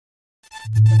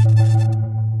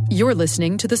You're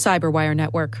listening to the Cyberwire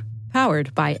Network,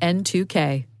 powered by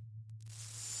N2K.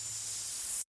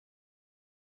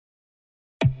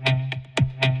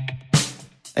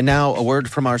 And now a word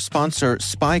from our sponsor,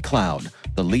 SpyCloud,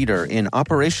 the leader in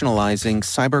operationalizing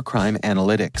cybercrime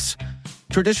analytics.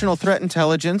 Traditional threat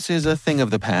intelligence is a thing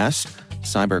of the past.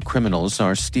 Cyber criminals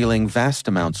are stealing vast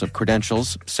amounts of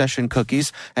credentials, session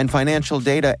cookies, and financial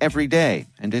data every day,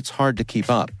 and it's hard to keep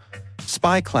up.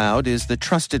 SpyCloud is the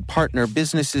trusted partner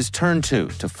businesses turn to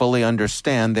fully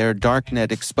understand their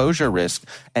darknet exposure risk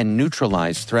and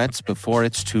neutralize threats before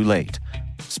it's too late.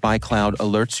 SpyCloud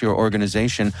alerts your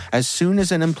organization as soon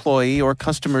as an employee or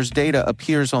customer's data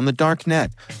appears on the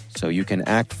darknet, so you can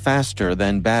act faster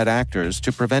than bad actors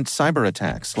to prevent cyber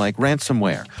attacks like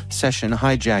ransomware, session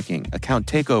hijacking, account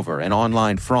takeover, and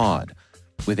online fraud.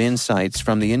 With insights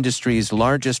from the industry's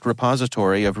largest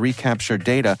repository of recaptured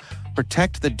data,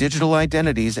 protect the digital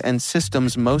identities and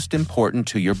systems most important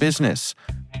to your business.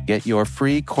 Get your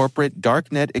free corporate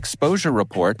darknet exposure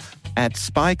report at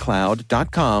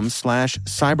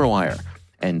spycloud.com/cyberwire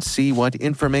and see what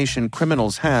information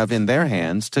criminals have in their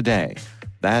hands today.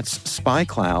 That's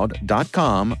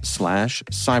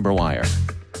spycloud.com/cyberwire.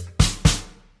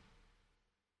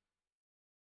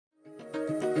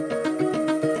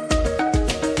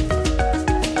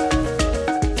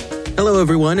 Hello,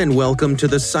 everyone, and welcome to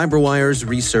the CyberWire's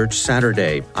Research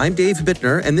Saturday. I'm Dave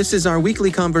Bittner, and this is our weekly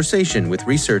conversation with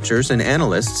researchers and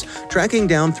analysts tracking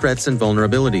down threats and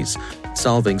vulnerabilities,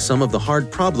 solving some of the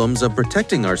hard problems of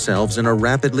protecting ourselves in a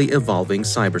rapidly evolving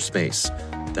cyberspace.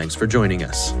 Thanks for joining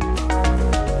us.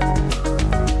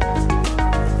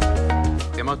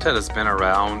 Emotet has been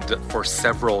around for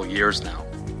several years now,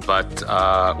 but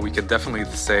we can definitely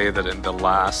say that in the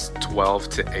last 12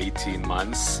 to 18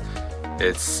 months,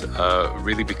 it's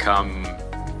really become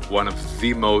one of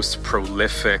the most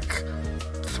prolific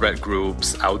threat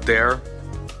groups out there.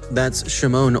 That's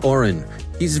Shimon Oren.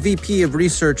 He's VP of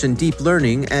Research and Deep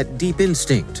Learning at Deep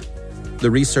Instinct.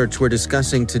 The research we're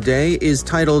discussing today is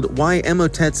titled Why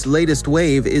Emotet's Latest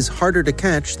Wave is Harder to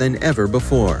Catch Than Ever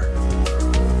Before.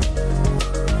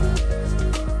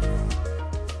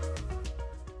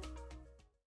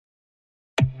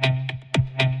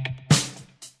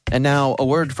 And now, a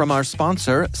word from our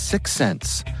sponsor,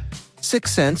 6sense.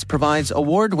 6sense provides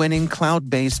award-winning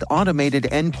cloud-based automated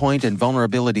endpoint and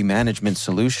vulnerability management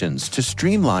solutions to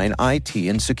streamline IT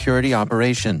and security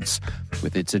operations.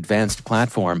 With its advanced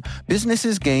platform,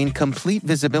 businesses gain complete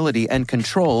visibility and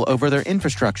control over their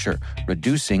infrastructure,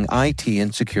 reducing IT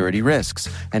and security risks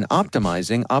and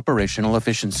optimizing operational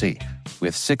efficiency.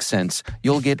 With 6sense,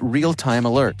 you'll get real-time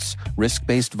alerts,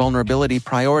 risk-based vulnerability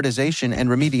prioritization and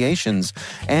remediations,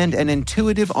 and an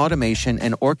intuitive automation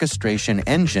and orchestration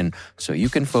engine so you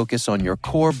can focus on your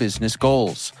core business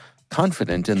goals,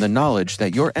 confident in the knowledge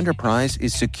that your enterprise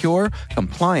is secure,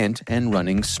 compliant, and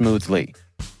running smoothly.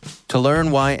 To learn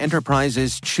why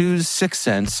enterprises choose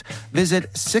 6sense,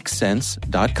 visit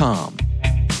 6sense.com.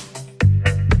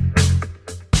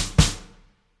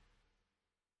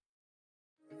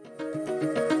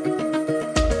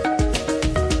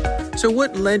 So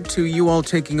what led to you all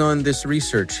taking on this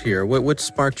research here? What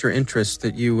sparked your interest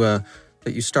that you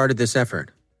started this effort?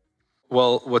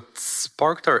 Well, what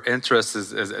sparked our interest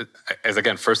is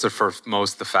again, first and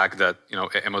foremost, the fact that,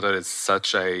 Emotet is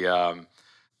such a,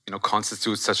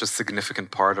 constitutes such a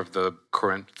significant part of the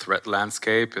current threat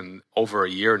landscape. And over a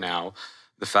year now,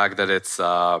 the fact that it's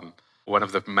one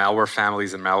of the malware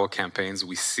families and malware campaigns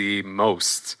we see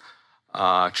most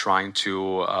trying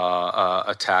to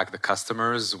attack the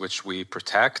customers, which we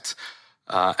protect.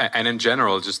 And in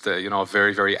general, just a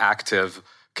very, very active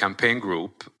campaign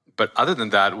group. But other than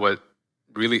that, what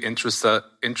really interests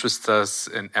us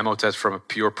in Emotet from a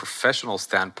pure professional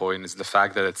standpoint is the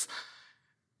fact that it's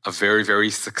a very, very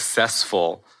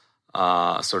successful,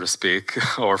 so to speak,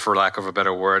 or for lack of a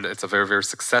better word, it's a very, very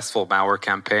successful malware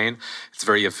campaign. It's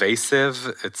very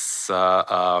evasive. It's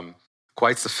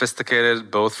quite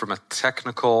sophisticated, both from a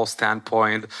technical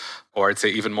standpoint, or I'd say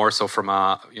even more so from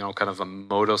a, kind of a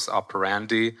modus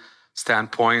operandi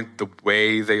standpoint, the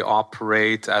way they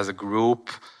operate as a group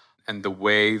and the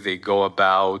way they go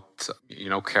about,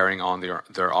 carrying on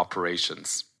their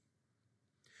operations.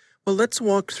 Well, let's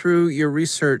walk through your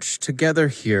research together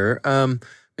here.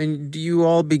 And you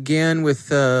all began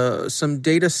with some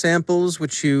data samples,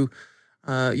 which you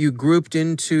grouped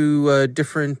into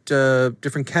different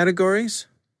categories.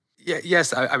 Yeah,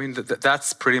 yes, I mean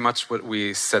that's pretty much what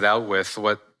we set out with.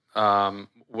 What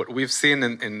we've seen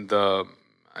in the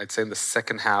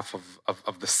second half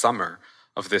of the summer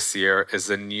of this year is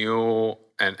a new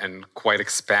and quite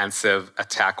expansive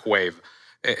attack wave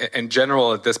in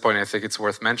general, at this point, I think it's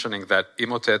worth mentioning that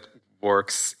Emotet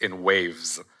works in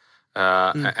waves.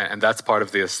 And that's part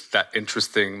of that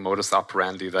interesting modus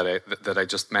operandi that I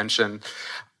just mentioned.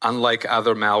 Unlike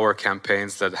other malware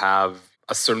campaigns that have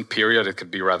a certain period, it could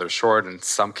be rather short. In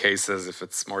some cases, if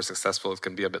it's more successful, it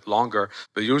can be a bit longer.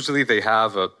 But usually they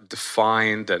have a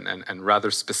defined and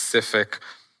rather specific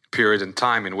period in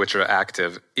time in which they're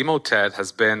active. Emotet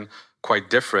has been quite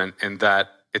different in that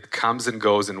it comes and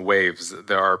goes in waves.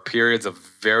 There are periods of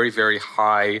very, very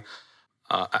high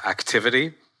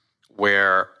activity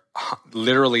where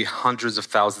literally hundreds of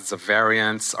thousands of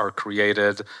variants are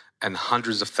created and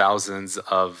hundreds of thousands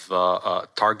of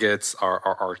targets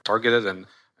are targeted and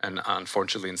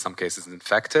unfortunately in some cases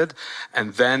infected.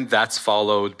 And then that's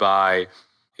followed by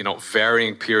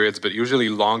varying periods, but usually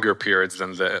longer periods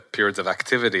than the periods of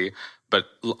activity, but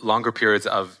longer periods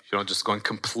of just going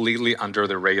completely under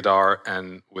the radar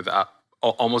and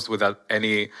almost without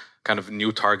any kind of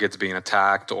new targets being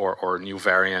attacked or new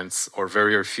variants or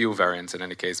very few variants in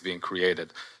any case being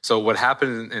created. So what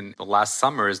happened in the last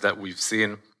summer is that we've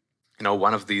seen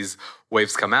one of these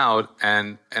waves come out,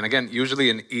 and again, usually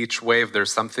in each wave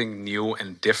there's something new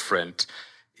and different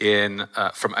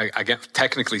from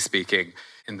technically speaking,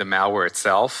 in the malware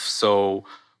itself. So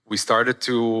we started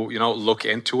to look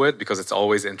into it because it's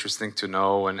always interesting to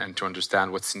know and to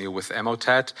understand what's new with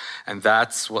Emotet, and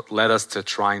that's what led us to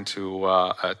try and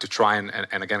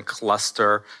again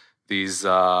cluster these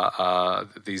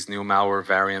new malware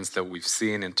variants that we've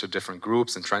seen into different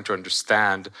groups and trying to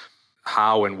understand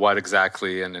how and what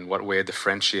exactly and in what way it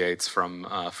differentiates from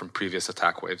previous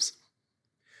attack waves.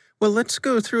 Well, let's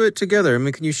go through it together. I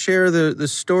mean, can you share the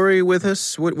story with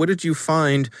us? What did you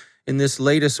find in this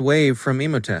latest wave from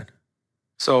Emotet?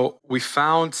 So we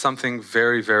found something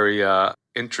very, very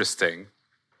interesting.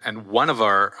 And one of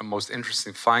our most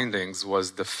interesting findings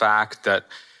was the fact that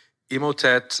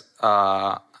Emotet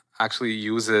actually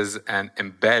uses and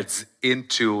embeds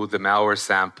into the malware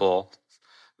sample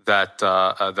that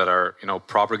are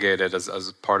propagated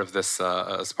as part of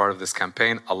this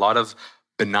campaign a lot of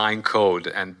benign code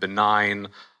and benign,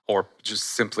 or just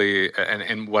simply,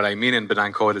 and what I mean in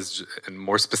benign code is, and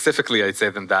more specifically I'd say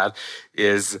than that,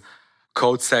 is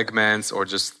code segments or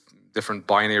just different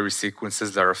binary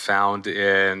sequences that are found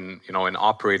in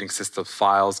operating system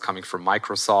files coming from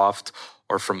Microsoft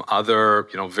or from other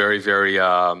very, very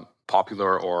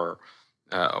popular or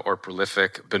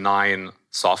prolific benign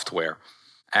software.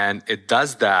 And it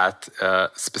does that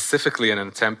specifically in an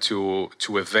attempt to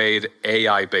evade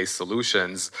AI-based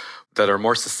solutions that are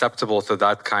more susceptible to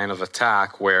that kind of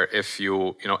attack, where if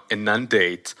you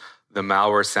inundate the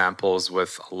malware samples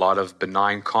with a lot of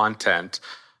benign content,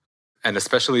 and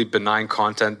especially benign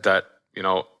content that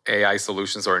AI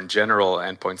solutions, or in general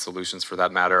endpoint solutions for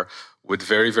that matter, would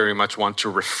very, very much want to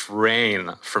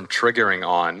refrain from triggering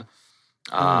on,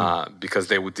 because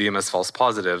they would deem as false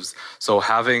positives. So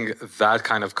having that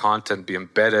kind of content be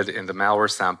embedded in the malware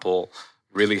sample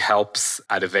really helps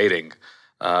at evading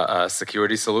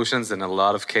security solutions. In a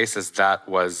lot of cases, that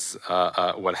was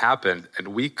what happened. And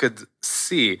we could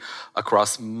see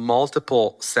across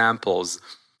multiple samples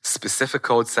specific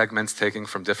code segments taken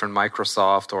from different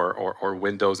Microsoft or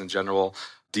Windows in general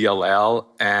DLL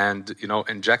and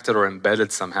injected or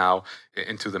embedded somehow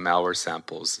into the malware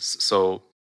samples. So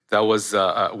that was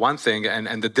one thing.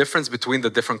 And the difference between the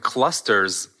different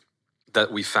clusters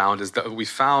that we found is that we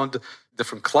found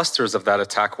different clusters of that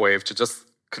attack wave to just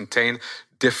contain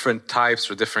different types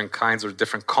or different kinds or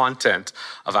different content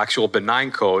of actual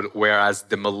benign code, whereas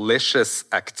the malicious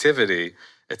activity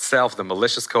itself, the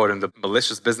malicious code and the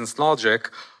malicious business logic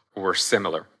were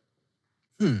similar.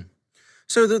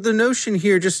 So the notion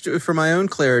here, just for my own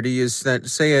clarity, is that,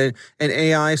 say, an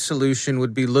AI solution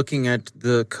would be looking at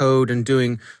the code and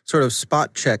doing sort of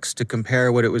spot checks to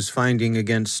compare what it was finding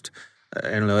against, a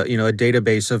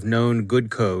database of known good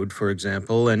code, for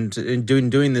example, and in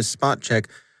doing this spot check,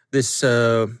 this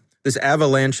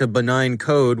avalanche of benign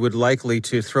code would likely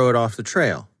to throw it off the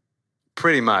trail.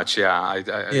 Pretty much, yeah.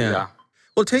 Yeah.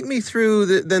 Well, take me through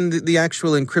the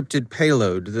actual encrypted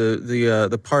payload,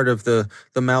 the part of the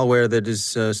malware that is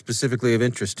specifically of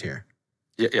interest here.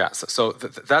 Yeah. So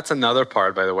that's another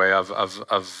part, by the way,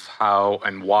 of how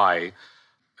and why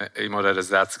Emotet is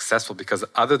that successful. Because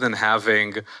other than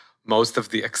having most of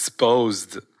the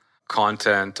exposed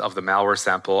content of the malware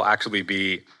sample actually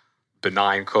be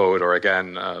benign code, or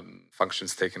again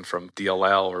functions taken from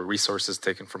DLL or resources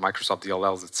taken from Microsoft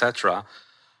DLLs, etc.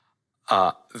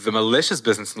 The malicious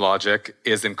business logic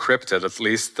is encrypted, at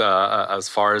least as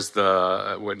far as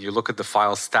when you look at the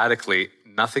file statically.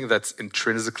 Nothing that's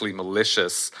intrinsically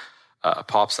malicious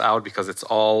pops out because it's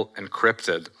all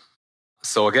encrypted.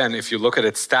 So again, if you look at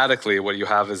it statically, what you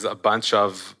have is a bunch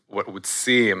of what would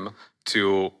seem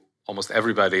to almost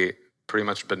everybody pretty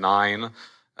much benign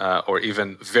or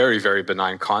even very, very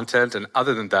benign content. And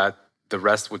other than that, the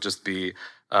rest would just be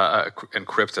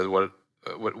encrypted.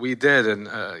 What we did, and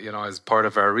as part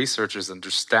of our research, is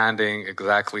understanding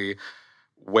exactly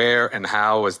where and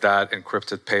how is that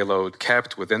encrypted payload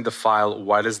kept within the file.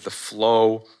 What is the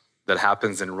flow that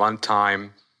happens in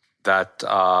runtime that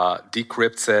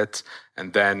decrypts it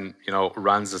and then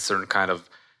runs a certain kind of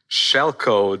shell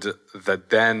code that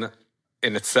then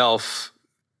in itself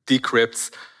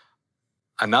decrypts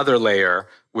another layer,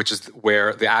 which is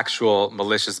where the actual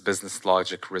malicious business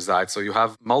logic resides. So you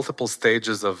have multiple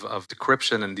stages of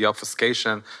decryption and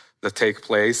deobfuscation that take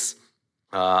place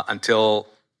until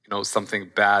something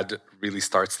bad really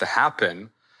starts to happen.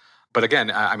 But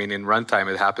again, I mean, in runtime,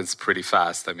 it happens pretty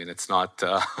fast. I mean, it's not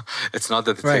that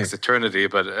it takes eternity,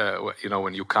 but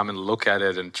when you come and look at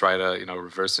it and try to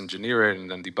reverse engineer it and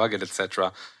then debug it,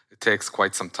 etc., it takes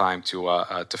quite some time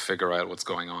to figure out what's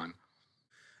going on.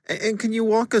 And can you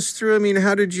walk us through? I mean,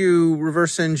 how did you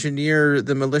reverse engineer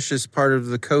the malicious part of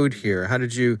the code here? How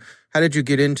did you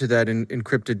get into that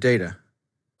encrypted data?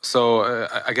 So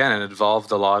again, it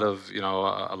involved a lot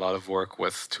of work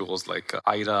with tools like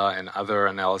IDA and other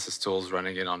analysis tools,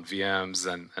 running it on VMs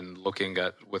and looking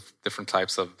at with different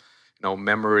types of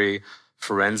memory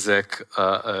forensic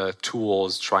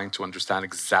tools, trying to understand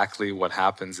exactly what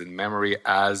happens in memory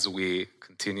as we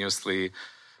continuously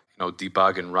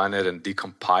debug and run it and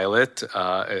decompile it.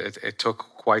 It took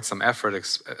quite some effort,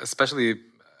 especially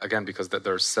again because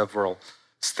there are several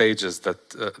stages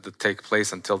that take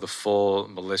place until the full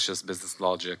malicious business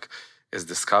logic is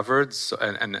discovered. So,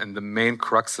 and the main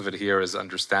crux of it here is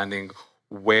understanding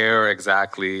where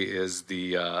exactly is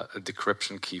the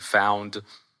decryption key found,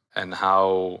 and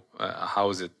how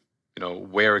is it,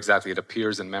 where exactly it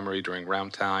appears in memory during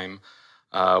runtime,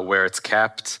 where it's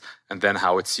kept, and then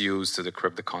how it's used to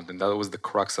decrypt the content. That was the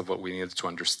crux of what we needed to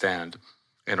understand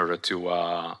in order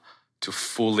to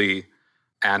fully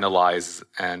analyze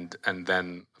and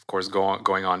then of course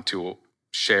going on to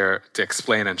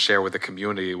explain and share with the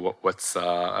community what's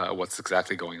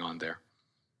exactly going on there.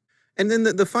 And then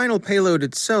the final payload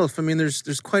itself, I mean,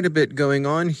 there's quite a bit going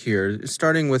on here,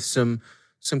 starting with some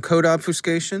code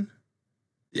obfuscation.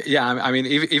 Yeah, I mean,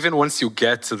 even once you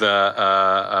get to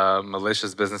the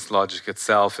malicious business logic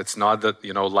itself, it's not that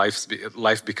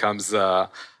life becomes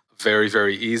very,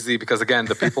 very easy, because again,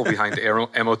 the people behind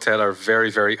Emotet are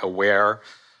very, very aware.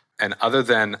 And other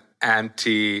than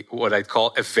what I'd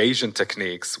call evasion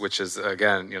techniques, which is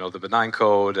again, the benign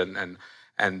code and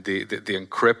the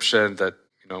encryption that,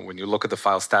 when you look at the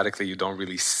file statically, you don't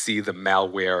really see the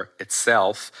malware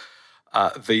itself.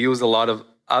 They use a lot of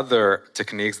other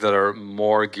techniques that are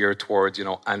more geared towards,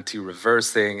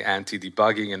 anti-reversing,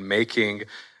 anti-debugging, and making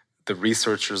the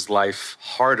researcher's life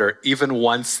harder, even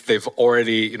once they've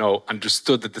already,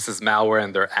 understood that this is malware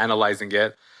and they're analyzing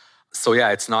it. So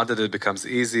yeah, it's not that it becomes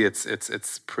easy.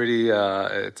 It's pretty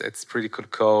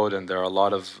good code, and there are a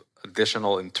lot of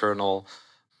additional internal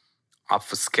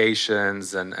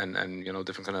obfuscations and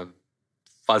different kind of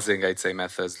fuzzing, I'd say,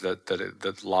 methods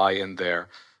that lie in there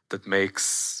that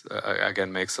makes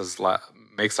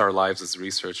our lives as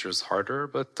researchers harder.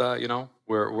 But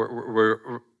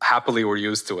we're happily we're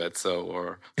used to it. So,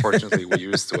 or fortunately, we're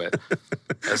used to it.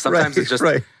 Sometimes it just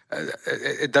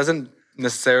it doesn't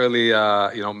necessarily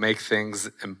make things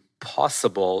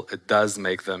impossible. It does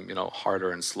make them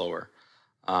harder and slower.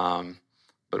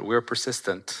 But we're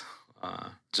persistent,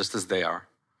 just as they are.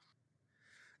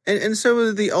 And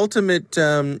so the ultimate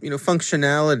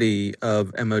functionality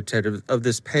of Emotet, of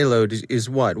this payload, is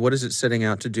what? What is it setting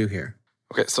out to do here?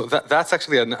 Okay, so that's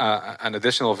actually an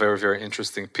additional very, very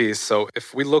interesting piece. So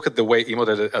if we look at the way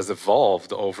Emotet has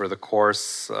evolved over the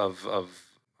course of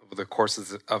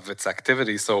its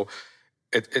activity, so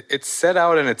it set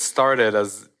out and it started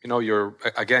as your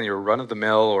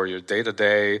run-of-the-mill or your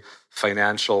day-to-day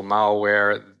financial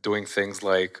malware, doing things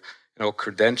like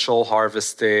credential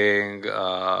harvesting,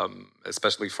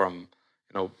 especially from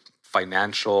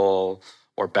financial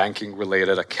or banking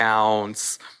related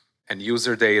accounts, and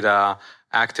user data,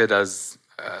 acted as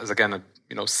again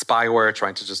spyware,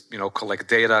 trying to just collect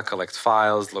data, collect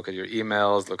files, look at your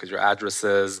emails, look at your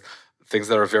addresses, things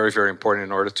that are very, very important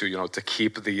in order to to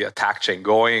keep the attack chain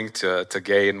going, to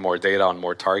gain more data on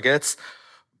more targets.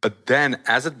 But then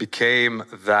as it became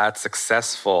that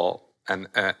successful, and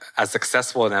as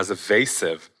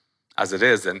evasive as it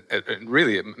is, and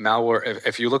really malware,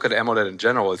 if you look at Emotet in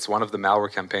general, it's one of the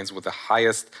malware campaigns with the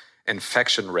highest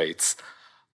infection rates.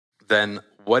 Then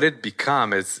what it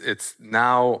become is it's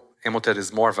now Emotet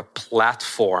is more of a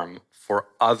platform for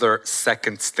other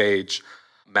second stage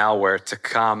malware to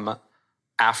come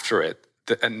after it.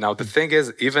 And now the thing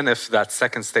is, even if that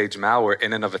second stage malware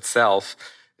in and of itself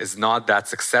is not that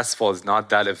successful, is not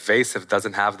that evasive,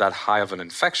 doesn't have that high of an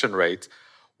infection rate,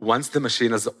 once the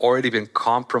machine has already been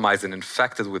compromised and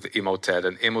infected with Emotet,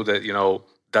 and Emotet,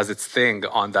 does its thing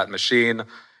on that machine,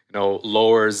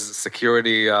 lowers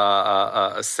security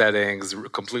settings,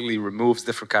 completely removes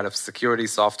different kind of security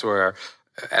software,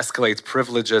 escalates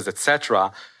privileges,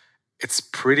 etc. It's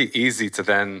pretty easy to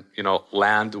then,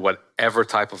 land whatever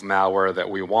type of malware that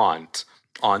we want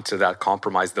onto that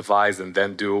compromised device and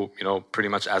then do, pretty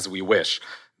much as we wish.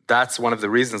 That's one of the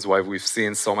reasons why we've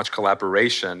seen so much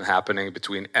collaboration happening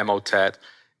between Emotet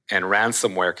and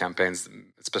ransomware campaigns,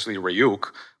 especially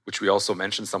Ryuk, which we also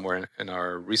mentioned somewhere in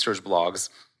our research blogs.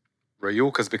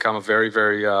 Ryuk has become a very,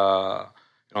 very,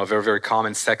 very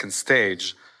common second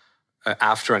stage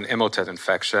after an Emotet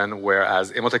infection,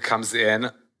 whereas Emotet comes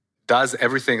in, does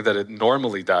everything that it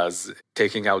normally does,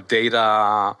 taking out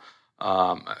data,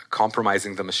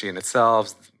 compromising the machine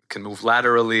itself, can move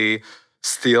laterally,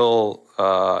 steal,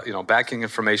 banking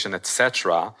information,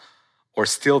 etc., or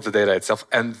steal the data itself.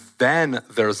 And then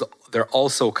there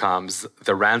also comes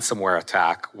the ransomware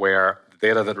attack, where the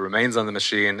data that remains on the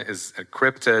machine is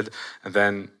encrypted, and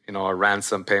then a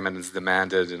ransom payment is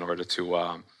demanded in order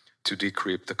to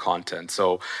decrypt the content.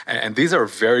 So, and these are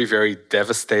very, very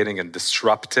devastating and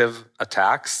disruptive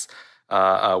attacks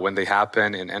when they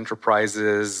happen in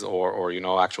enterprises or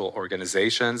actual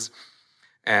organizations.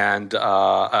 And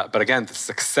but again, the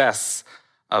success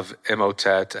of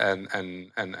Emotet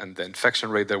and the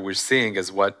infection rate that we're seeing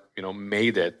is what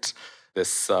made it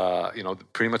this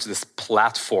pretty much this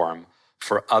platform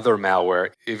for other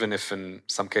malware, even if in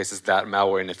some cases that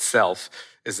malware in itself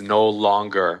is no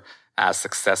longer as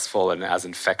successful and as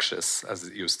infectious as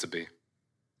it used to be.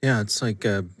 Yeah, it's like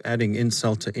adding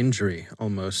insult to injury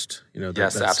almost,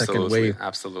 Yes, that absolutely, second wave.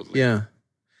 Absolutely. Yeah.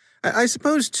 I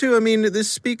suppose, too,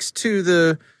 this speaks to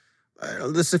the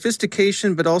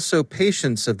sophistication but also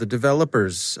patience of the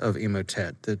developers of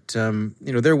Emotet, that,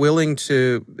 they're willing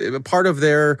to, part of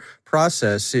their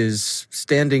process is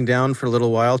standing down for a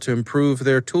little while to improve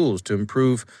their tools, to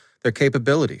improve their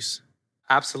capabilities.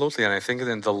 Absolutely, and I think that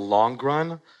in the long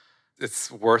run,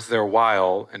 it's worth their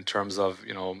while in terms of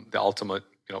the ultimate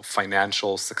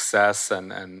financial success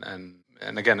and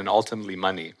again, and ultimately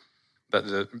money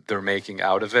that they're making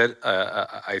out of it.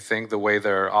 I think the way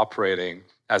they're operating,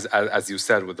 as you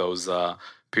said, with those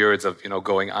periods of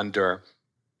going under,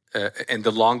 in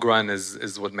the long run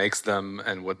is what makes them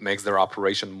and what makes their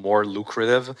operation more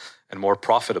lucrative and more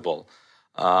profitable.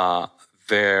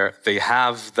 They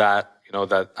have that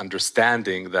that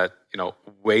understanding that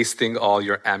wasting all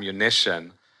your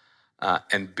ammunition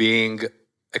and being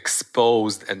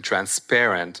exposed and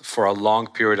transparent for a long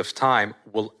period of time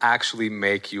will actually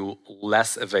make you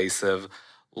less evasive,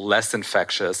 less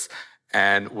infectious,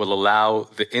 and will allow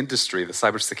the industry, the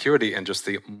cybersecurity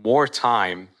industry, more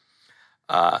time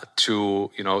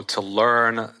to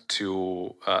learn,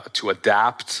 to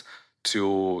adapt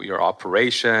to your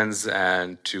operations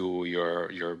and to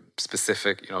your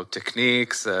specific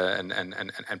techniques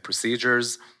and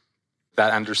procedures.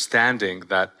 That understanding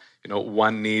that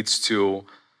one needs to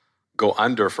go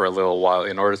under for a little while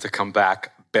in order to come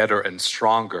back better and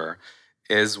stronger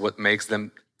is what makes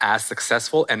them as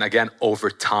successful. And again, over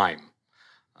time.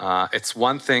 It's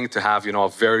one thing to have a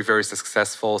very, very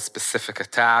successful specific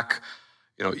attack,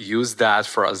 use that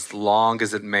for as long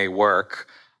as it may work,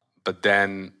 but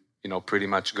then pretty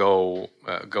much go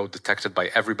detected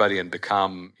by everybody and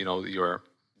become your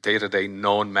day-to-day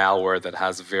known malware that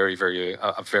has a very,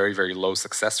 very low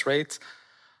success rate.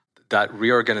 That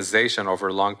reorganization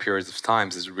over long periods of time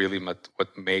is really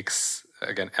what makes,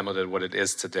 again, Emotet what it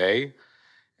is today,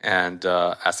 and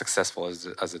as successful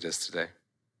as it is today.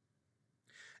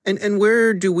 And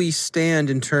where do we stand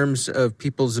in terms of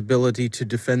people's ability to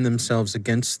defend themselves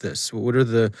against this? What are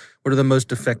the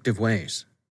most effective ways?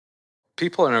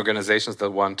 People and organizations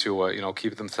that want to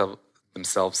keep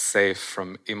themselves safe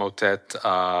from Emotet,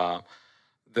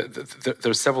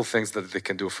 there's several things that they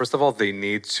can do. First of all, they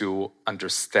need to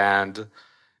understand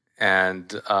and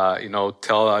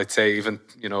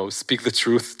speak the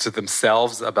truth to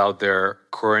themselves about their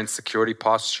current security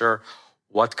posture,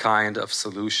 what kind of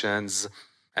solutions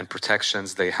and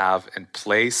protections they have in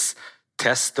place.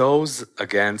 Test those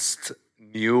against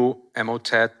new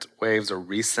Emotet waves or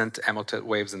recent Emotet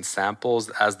waves and samples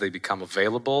as they become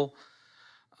available,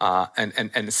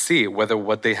 and see whether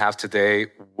what they have today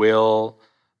will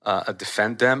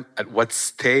defend them, at what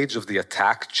stage of the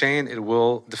attack chain it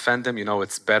will defend them.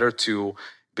 It's better to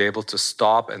be able to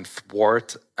stop and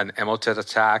thwart an Emotet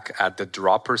attack at the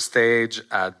dropper stage,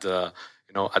 at the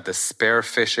spare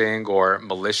phishing or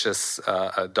malicious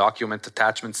document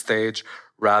attachment stage,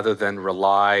 rather than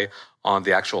rely on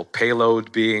the actual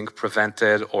payload being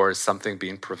prevented or something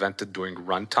being prevented during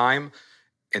runtime.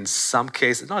 In some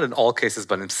cases, not in all cases,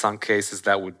 but in some cases,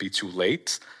 that would be too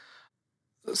late.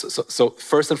 So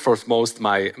first and foremost,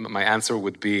 my answer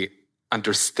would be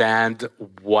understand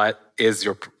what is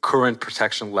your current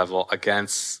protection level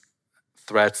against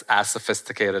threats as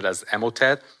sophisticated as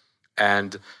Emotet,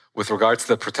 and with regards to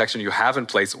the protection you have in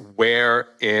place, where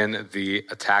in the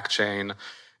attack chain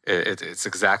it's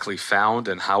exactly found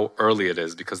and how early it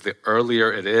is. Because the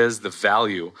earlier it is, the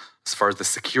value, as far as the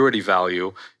security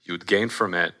value you'd gain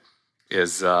from it,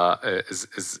 is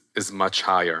much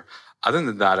higher. Other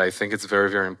than that, I think it's very,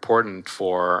 very important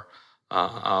for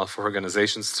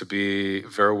organizations to be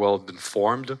very well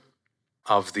informed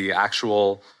of the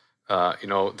actual,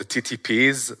 the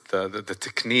TTPs, the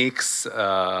techniques,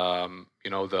 the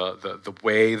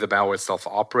way the malware itself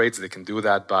operates. They can do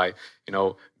that by,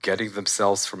 getting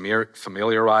themselves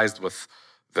familiarized with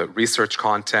the research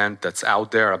content that's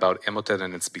out there about Emotet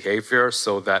and its behavior,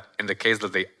 so that in the case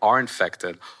that they are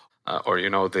infected,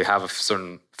 or they have a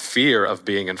certain fear of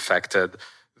being infected,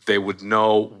 they would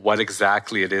know what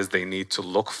exactly it is they need to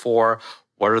look for.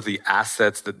 What are the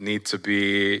assets that need to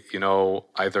be,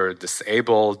 either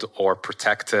disabled or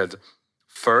protected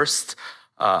first?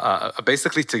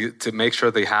 Basically, to make sure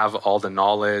they have all the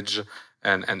knowledge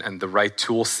and the right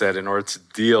tool set in order to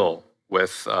deal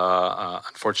with,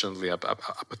 unfortunately, a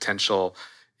potential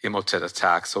Emotet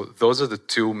attack. So those are the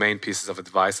two main pieces of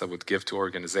advice I would give to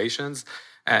organizations.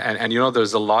 And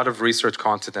there's a lot of research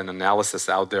content and analysis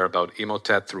out there about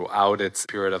Emotet throughout its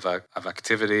period of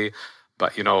activity.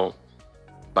 But,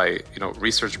 by,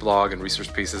 research blog and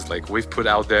research pieces like we've put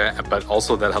out there, but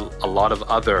also that a lot of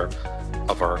other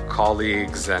of our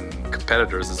colleagues and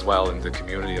competitors as well in the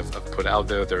community have put out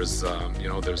there. There's,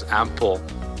 there's ample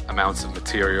amounts of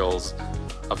materials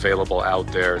available out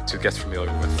there to get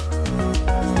familiar with.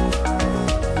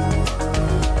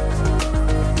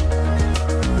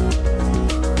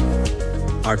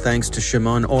 Our thanks to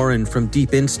Shimon Oren from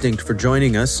Deep Instinct for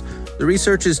joining us. The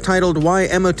research is titled Why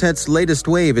Emotet's Latest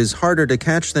Wave is Harder to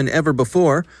Catch Than Ever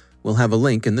Before. We'll have a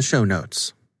link in the show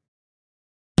notes.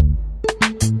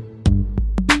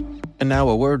 And now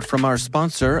a word from our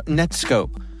sponsor,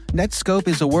 Netskope. Netskope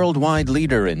is a worldwide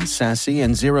leader in SASE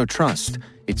and Zero Trust.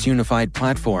 Its unified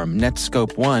platform,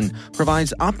 Netskope One,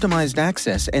 provides optimized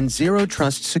access and Zero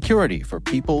Trust security for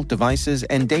people, devices,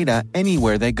 and data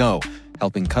anywhere they go,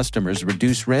 helping customers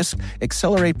reduce risk,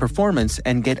 accelerate performance,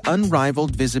 and get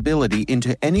unrivaled visibility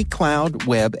into any cloud,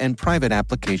 web, and private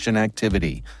application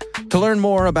activity. To learn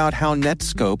more about how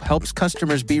Netskope helps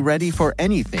customers be ready for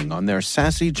anything on their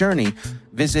SASE journey,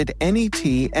 visit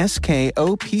netskope.com.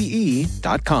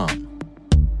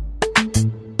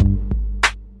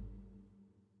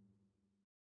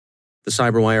 The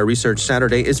CyberWire Research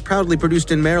Saturday is proudly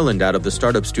produced in Maryland out of the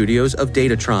startup studios of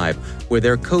Data Tribe, where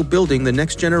they're co-building the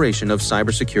next generation of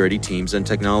cybersecurity teams and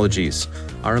technologies.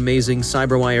 Our amazing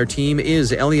CyberWire team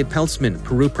is Elliot Peltzman,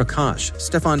 Puru Prakash,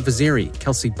 Stefan Vaziri,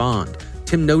 Kelsey Bond,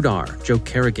 Tim Nodar, Joe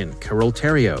Kerrigan, Carol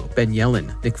Terrio, Ben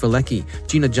Yellen, Nick Valecki,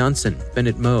 Gina Johnson,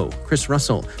 Bennett Moe, Chris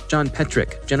Russell, John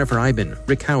Petrick, Jennifer Iben,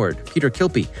 Rick Howard, Peter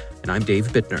Kilpie, and I'm Dave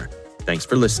Bittner. Thanks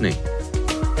for listening.